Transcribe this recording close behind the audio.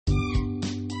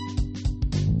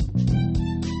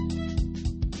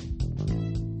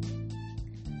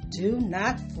do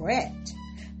not fret.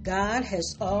 God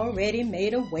has already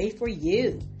made a way for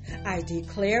you. I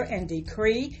declare and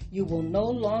decree you will no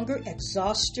longer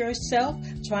exhaust yourself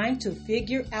trying to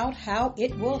figure out how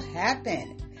it will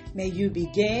happen. May you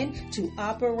begin to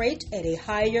operate at a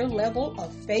higher level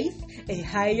of faith, a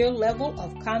higher level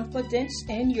of confidence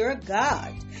in your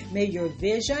God. May your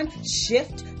vision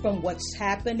shift from what's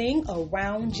happening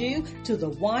around you to the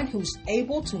one who's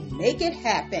able to make it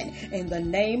happen. In the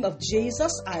name of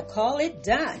Jesus, I call it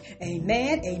done.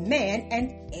 Amen, amen,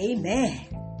 and amen.